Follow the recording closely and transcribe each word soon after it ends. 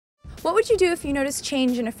What would you do if you noticed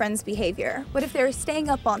change in a friend's behavior? What if they were staying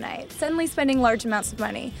up all night, suddenly spending large amounts of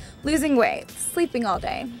money, losing weight, sleeping all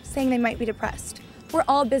day, saying they might be depressed? We're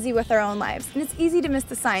all busy with our own lives, and it's easy to miss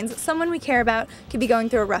the signs that someone we care about could be going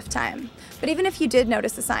through a rough time. But even if you did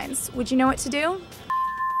notice the signs, would you know what to do?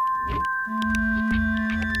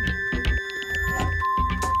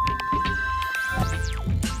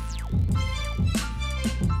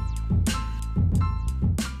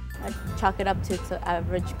 Chalk it up to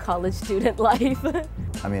average college student life.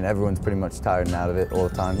 I mean, everyone's pretty much tired and out of it all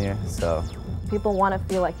the time here, so. People want to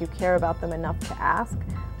feel like you care about them enough to ask,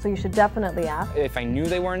 so you should definitely ask. If I knew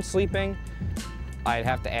they weren't sleeping, I'd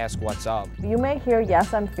have to ask what's up. You may hear,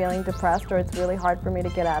 yes, I'm feeling depressed, or it's really hard for me to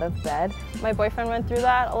get out of bed. My boyfriend went through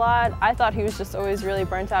that a lot. I thought he was just always really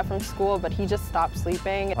burnt out from school, but he just stopped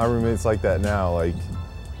sleeping. Our roommate's like that now, like,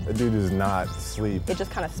 the dude does not sleep. It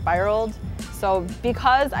just kind of spiraled. So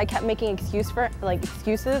because I kept making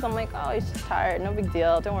excuses, I'm like, oh, he's just tired, no big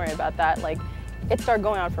deal, don't worry about that. Like, it started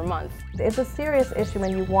going on for months. It's a serious issue,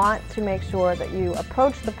 and you want to make sure that you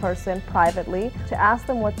approach the person privately to ask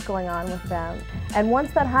them what's going on with them. And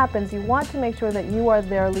once that happens, you want to make sure that you are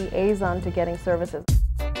their liaison to getting services.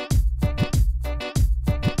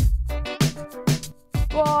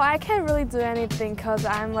 Well, I can't really do anything because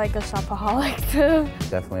I'm like a shopaholic too.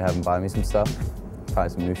 Definitely have him buy me some stuff. Probably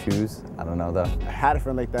some new shoes. I don't know though. I had a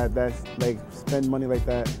friend like that that's like spend money like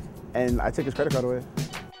that, and I took his credit card away.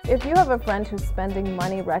 If you have a friend who's spending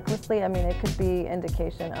money recklessly, I mean, it could be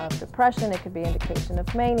indication of depression, it could be indication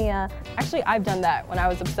of mania. Actually, I've done that when I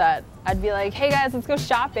was upset. I'd be like, hey guys, let's go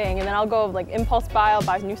shopping, and then I'll go like impulse buy, I'll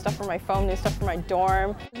buy new stuff for my phone, new stuff for my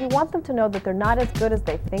dorm. You want them to know that they're not as good as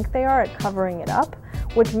they think they are at covering it up,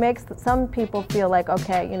 which makes some people feel like,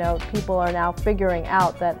 okay, you know, people are now figuring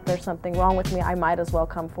out that there's something wrong with me, I might as well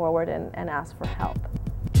come forward and ask for help.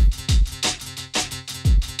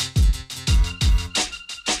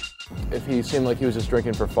 If he seemed like he was just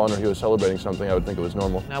drinking for fun or he was celebrating something, I would think it was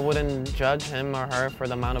normal. I wouldn't judge him or her for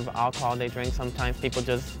the amount of alcohol they drink. Sometimes people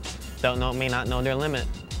just may not know their limit.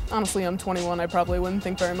 Honestly, I'm 21. I probably wouldn't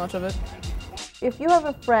think very much of it. If you have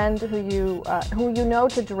a friend who you know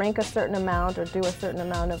to drink a certain amount or do a certain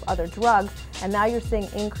amount of other drugs, and now you're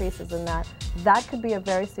seeing increases in that, that could be a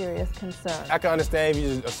very serious concern. I can understand if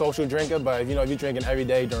you're just a social drinker, but if you're drinking every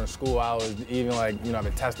day during school hours, even like, have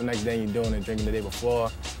a test the next day and you're doing it, drinking the day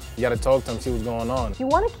before, you gotta talk to them, see what's going on. You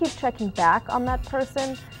wanna keep checking back on that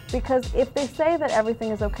person, because if they say that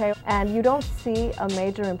everything is okay and you don't see a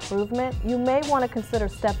major improvement, you may wanna consider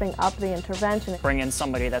stepping up the intervention. Bring in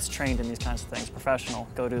somebody that's trained in these kinds of things, professional.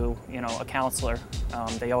 Go to, a counselor.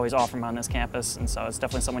 They always offer them on this campus, and so it's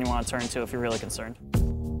definitely someone you want to turn to if you're really concerned.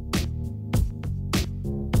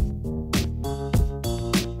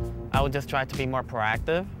 I would just try to be more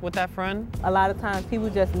proactive with that friend. A lot of times people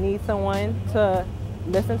just need someone to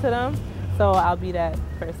listen to them, so I'll be that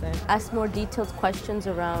person. Ask more detailed questions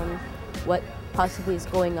around what possibly is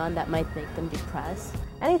going on that might make them depressed.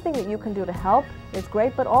 Anything that you can do to help is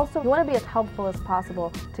great, but also you want to be as helpful as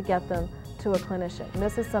possible to get them to a clinician.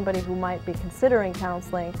 This is somebody who might be considering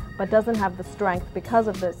counseling but doesn't have the strength because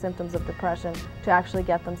of the symptoms of depression to actually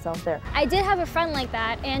get themselves there. I did have a friend like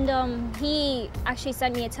that, and he actually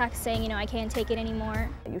sent me a text saying, I can't take it anymore.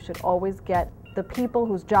 You should always get the people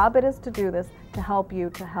whose job it is to do this to help you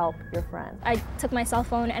to help your friend. I took my cell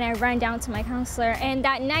phone and I ran down to my counselor, and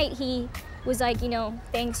that night he was like,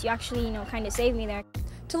 thanks, you actually, kind of saved me there.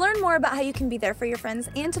 To learn more about how you can be there for your friends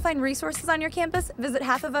and to find resources on your campus, visit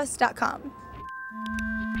halfofus.com.